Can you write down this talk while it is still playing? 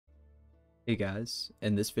Hey guys,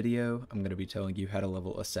 in this video I'm going to be telling you how to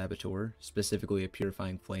level a saboteur, specifically a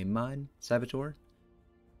purifying flame mine saboteur,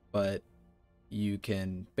 but you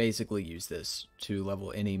can basically use this to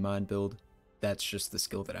level any mine build. That's just the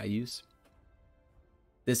skill that I use.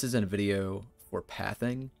 This isn't a video for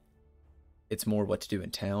pathing, it's more what to do in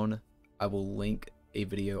town. I will link a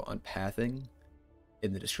video on pathing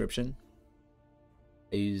in the description.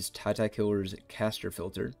 I used Killer's caster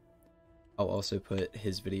filter. I'll also put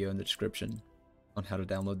his video in the description on how to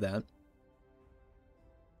download that.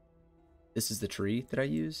 This is the tree that I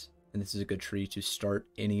use, and this is a good tree to start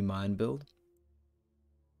any mine build.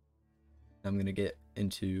 I'm going to get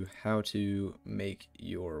into how to make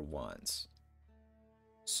your wands.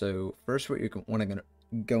 So first what you're going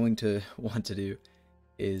to want to do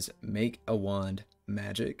is make a wand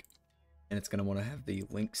magic, and it's going to want to have the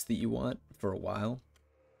links that you want for a while.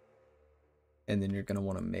 And then you're going to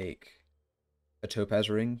want to make a topaz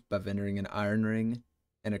ring by vending an iron ring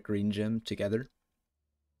and a green gem together.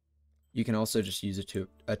 You can also just use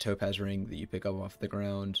a topaz ring that you pick up off the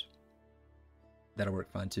ground. That'll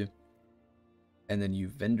work fine too. And then you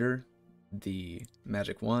vendor the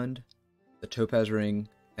magic wand, the topaz ring,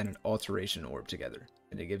 and an alteration orb together.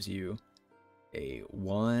 And it gives you a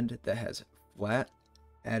wand that has flat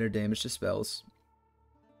added damage to spells,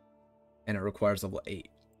 and it requires level 8.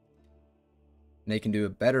 Now you can do a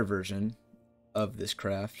better version of this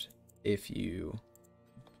craft if you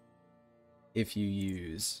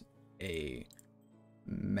use a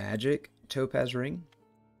magic topaz ring,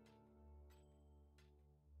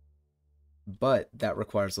 but that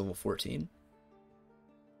requires level 14.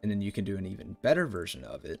 And then you can do an even better version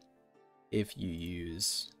of it if you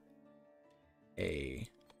use a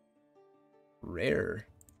rare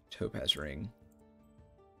topaz ring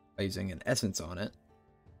by using an essence on it.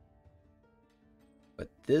 But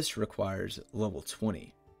this requires level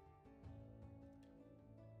 20.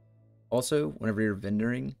 Also, whenever you're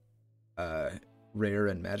vendoring rare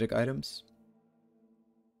and magic items,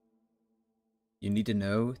 you need to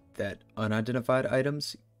know that unidentified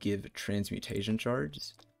items give transmutation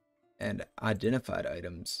shards, and identified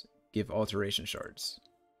items give alteration shards.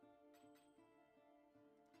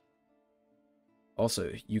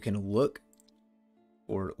 Also, you can look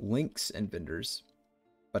for links and vendors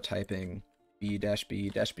by typing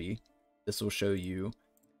B-B-B. This will show you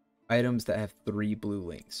items that have 3 blue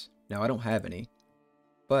links. Now I don't have any,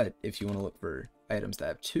 but if you want to look for items that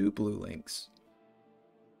have 2 blue links,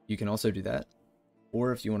 you can also do that.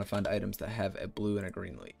 Or if you want to find items that have a blue and a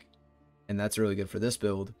green link. And that's really good for this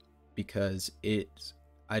build because its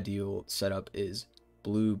ideal setup is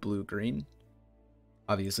blue, blue, green.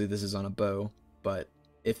 Obviously this is on a bow, but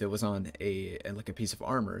if it was on a piece of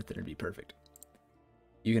armor, then it'd be perfect.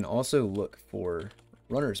 You can also look for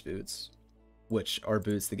runner's boots, which are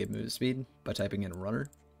boots that give move speed, by typing in runner,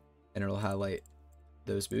 and it'll highlight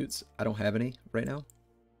those boots. I don't have any right now,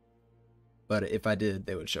 but if I did,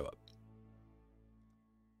 they would show up.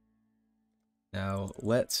 Now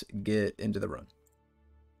let's get into the run.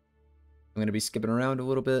 I'm going to be skipping around a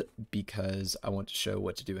little bit because I want to show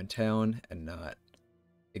what to do in town and not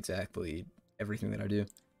exactly everything that I do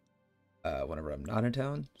whenever I'm not in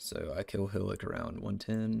town. So I kill Hillock around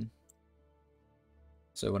 110.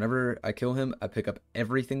 So whenever I kill him, I pick up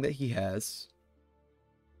everything that he has.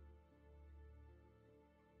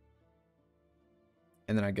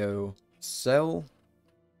 And then I go sell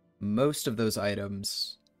most of those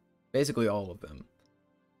items, basically all of them,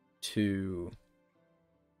 to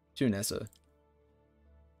Nessa.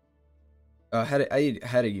 I had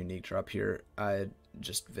a unique drop here. I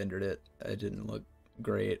just vendored it. It didn't look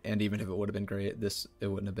great, and even if it would have been great, it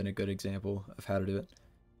wouldn't have been a good example of how to do it.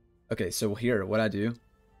 Okay, so here, what I do,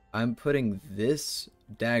 I'm putting this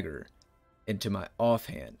dagger into my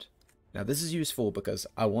offhand. Now this is useful because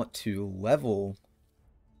I want to level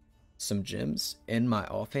some gems in my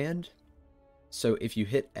offhand. So if you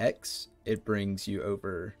hit X, it brings you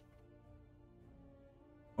over.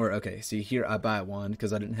 Or okay, see here I buy a wand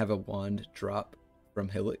because I didn't have a wand drop from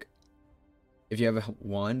Hillock. If you have a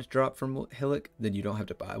wand drop from Hillock, then you don't have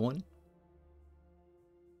to buy one.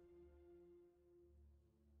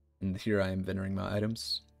 And here I am vendoring my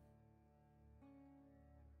items.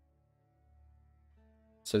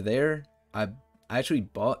 So there, I actually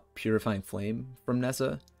bought Purifying Flame from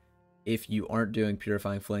Nessa. If you aren't doing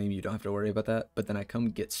Purifying Flame, you don't have to worry about that. But then I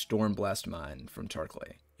come get Stormblast mine from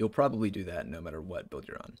Tarkleigh. You'll probably do that no matter what build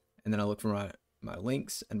you're on. And then I look for my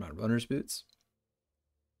links and my runner's boots.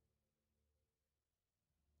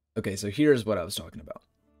 Okay, so here's what I was talking about.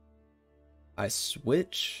 I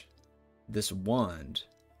switch this wand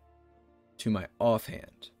to my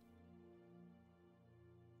offhand.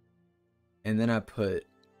 and then I put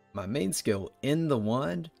my main skill in the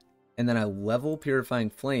wand, and then I level Purifying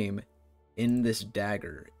Flame in this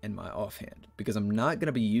dagger in my offhand, because I'm not going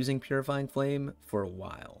to be using Purifying Flame for a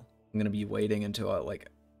while. I'm going to be waiting until like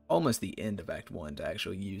almost the end of Act 1 to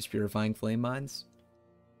actually use Purifying Flame mines.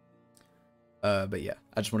 But yeah,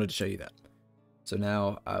 I just wanted to show you that. So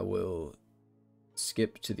now I will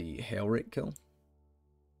skip to the Hailrake kill.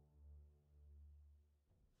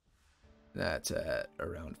 That's at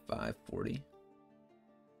around 540.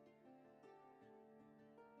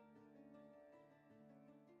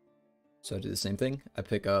 So I do the same thing. I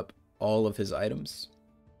pick up all of his items,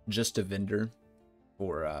 just a vendor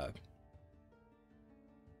for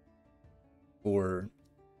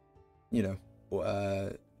you know,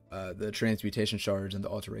 the transmutation shards and the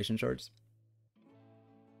alteration shards.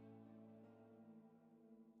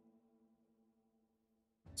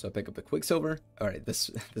 So I pick up the quicksilver. All right, this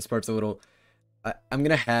part's a little. I'm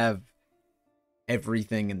gonna have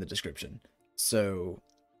everything in the description. So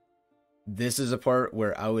this is a part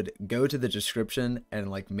where I would go to the description and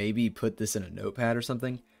like maybe put this in a notepad or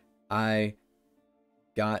something. I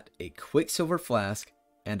got a quicksilver flask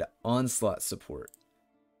and onslaught support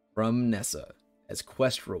from Nessa as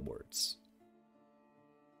quest rewards.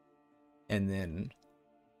 And then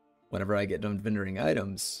whenever I get done vendoring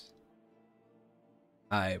items,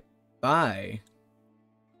 I buy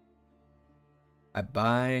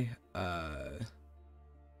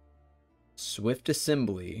Swift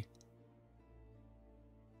Assembly.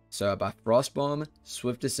 So I buy Frostbomb,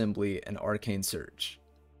 Swift Assembly, and Arcane Surge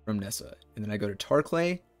from Nessa. And then I go to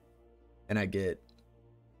Tarkleigh and I get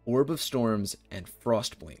Orb of Storms and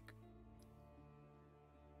Frostblink.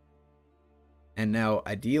 And now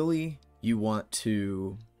ideally you want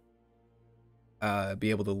to be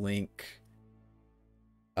able to link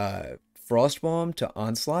Frostbomb to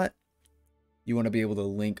Onslaught. You want to be able to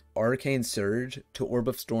link Arcane Surge to Orb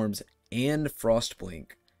of Storms and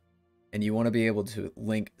Frostblink. And you want to be able to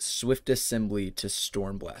link Swift Assembly to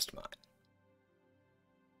Stormblast Mine.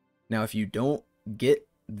 Now, if you don't get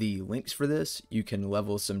the links for this, you can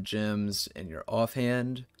level some gems in your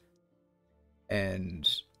offhand. And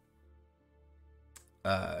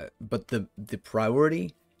but the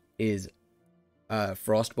priority is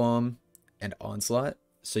Frostbomb and Onslaught.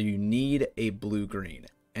 So you need a blue-green.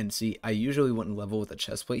 And see, I usually wouldn't level with a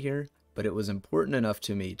chestplate here, but it was important enough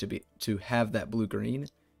to me to have that blue-green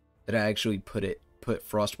that I actually put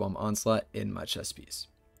Frostbomb Onslaught in my chest piece.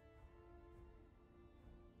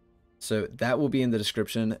 So that will be in the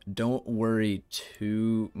description. Don't worry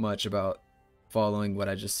too much about following what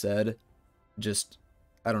I just said. Just,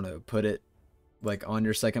 I don't know, put it like on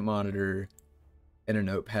your second monitor in a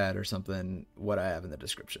notepad or something, what I have in the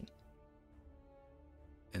description.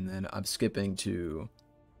 And then I'm skipping to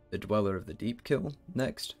the Dweller of the Deep kill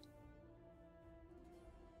next.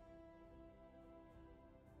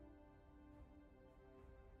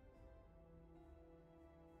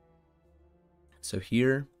 So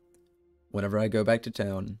here, whenever I go back to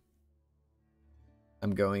town,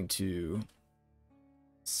 I'm going to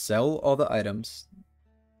sell all the items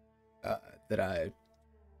that I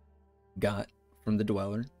got from the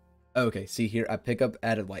Dweller. Okay, see here, I pick up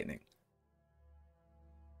Added Lightning.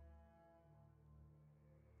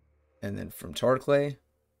 And then from Tarkleigh,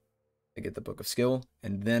 I get the Book of Skill,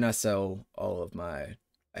 and then I sell all of my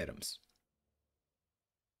items.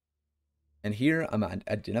 And here I'm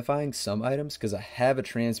identifying some items because I have a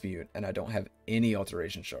transmute and I don't have any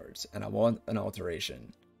alteration shards. And I want an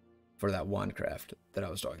alteration for that wand craft that I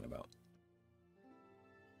was talking about.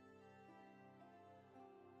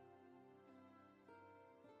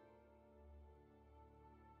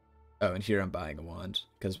 Oh, and here I'm buying a wand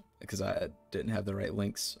because I didn't have the right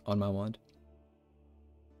links on my wand.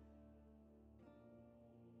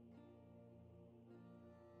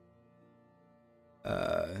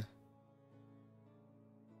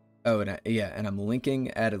 Oh, and I'm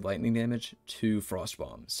linking Added Lightning Damage to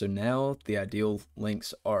Frostbomb. So now the ideal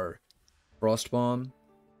links are Frostbomb,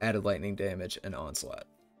 Added Lightning Damage, and Onslaught.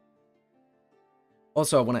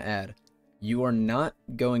 Also, I want to add, you are not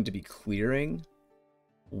going to be clearing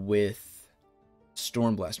with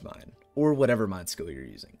Stormblast Mine, or whatever mine skill you're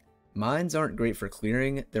using. Mines aren't great for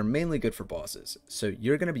clearing, they're mainly good for bosses. So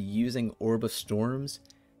you're going to be using Orb of Storms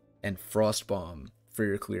and Frostbomb for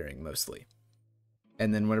your clearing, mostly.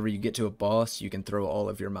 And then whenever you get to a boss, you can throw all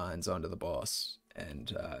of your mines onto the boss.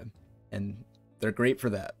 And they're great for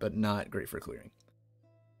that, but not great for clearing.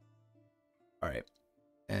 Alright.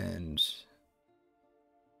 And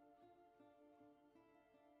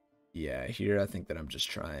yeah, here I think that I'm just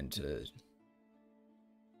trying to...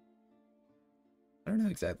 I don't know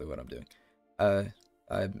exactly what I'm doing.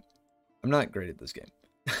 I'm not great at this game.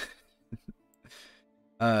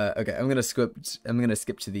 Okay, I'm gonna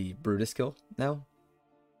skip to the Brutus kill now.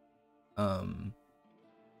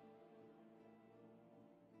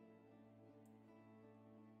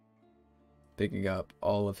 Picking up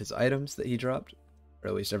all of his items that he dropped, or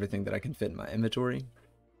at least everything that I can fit in my inventory.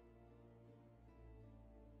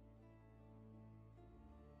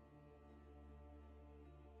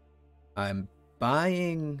 I'm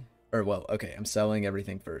buying, or well, okay, I'm selling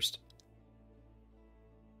everything first.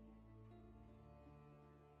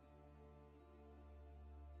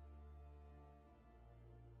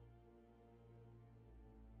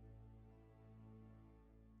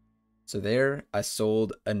 So there, I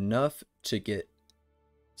sold enough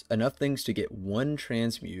things to get one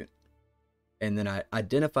transmute, and then I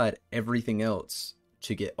identified everything else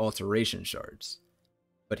to get alteration shards.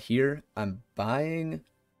 But here, I'm buying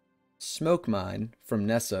Smoke Mine from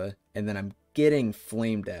Nessa, and then I'm getting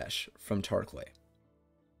Flame Dash from Tarkleigh.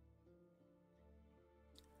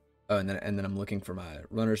 Oh, and then I'm looking for my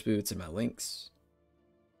runner's boots and my links.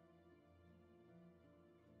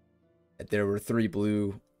 There were 3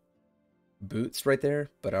 blue boots right there,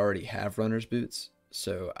 but I already have runner's boots,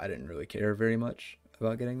 so I didn't really care very much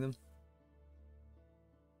about getting them.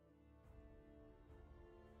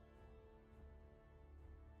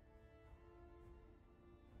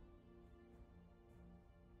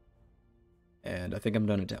 And I think I'm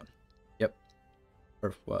done in town. Yep.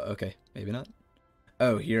 Or, well, okay, maybe not.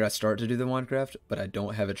 Oh, here I start to do the wandcraft, but I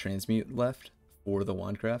don't have a transmute left for the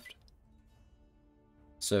wandcraft.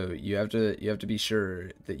 So you have to be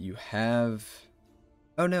sure that you have.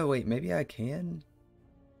 Oh no, wait, maybe I can.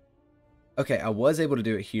 Okay, I was able to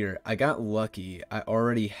do it here. I got lucky. I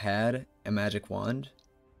already had a magic wand.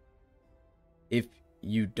 If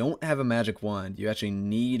you don't have a magic wand, you actually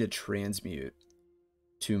need a transmute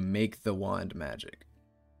to make the wand magic.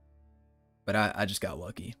 But I just got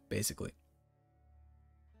lucky, basically.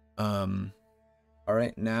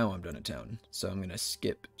 Alright, now I'm done in town. So I'm gonna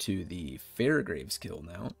skip to the Fairgraves kill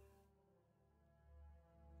now.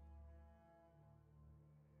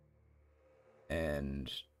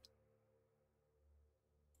 And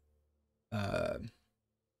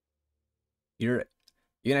here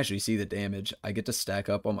you can actually see the damage. I get to stack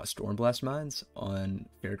up all my stormblast mines on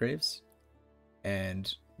Fairgraves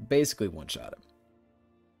and basically one-shot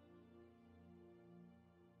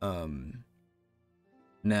him.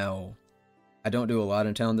 Now, I don't do a lot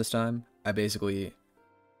in town this time. I basically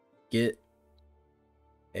get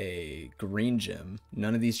a green gem.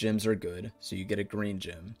 None of these gems are good, so you get a green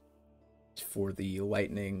gem for the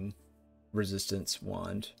lightning resistance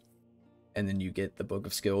wand. And then you get the Book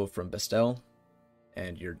of Skill from Bestel,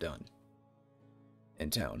 and you're done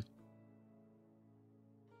in town.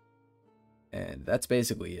 And that's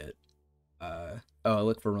basically it. Oh, I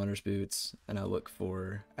look for runner's boots, and I look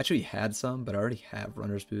for... I actually had some, but I already have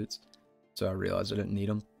runner's boots, so I realized I didn't need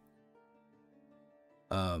them.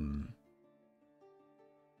 So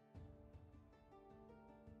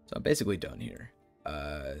I'm basically done here.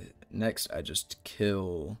 Next, I just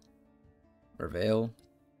kill Merveil.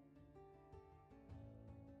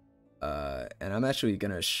 And I'm actually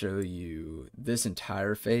going to show you this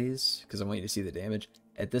entire phase, because I want you to see the damage.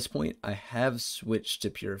 At this point, I have switched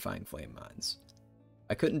to Purifying Flame Mines.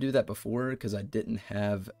 I couldn't do that before because I didn't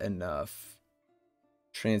have enough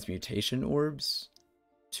transmutation orbs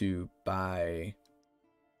to buy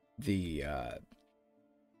the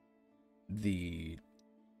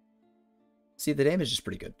see, the damage is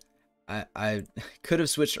pretty good. I could have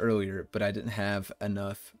switched earlier, but I didn't have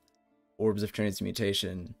enough orbs of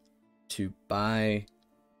transmutation to buy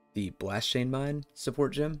the Blast Chain Mine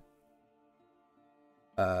support gem.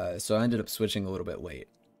 So I ended up switching a little bit late.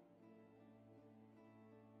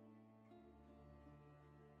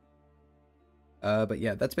 But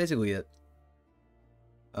yeah, that's basically it.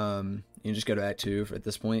 You just go to Act 2 at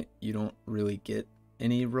this point. You don't really get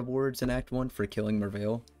any rewards in Act 1 for killing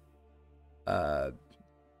Merveil.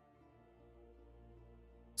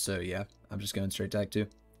 So yeah, I'm just going straight to Act 2.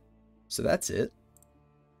 So that's it.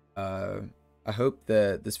 I hope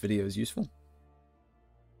that this video is useful.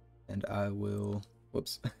 And I will,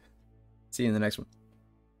 whoops, see you in the next one.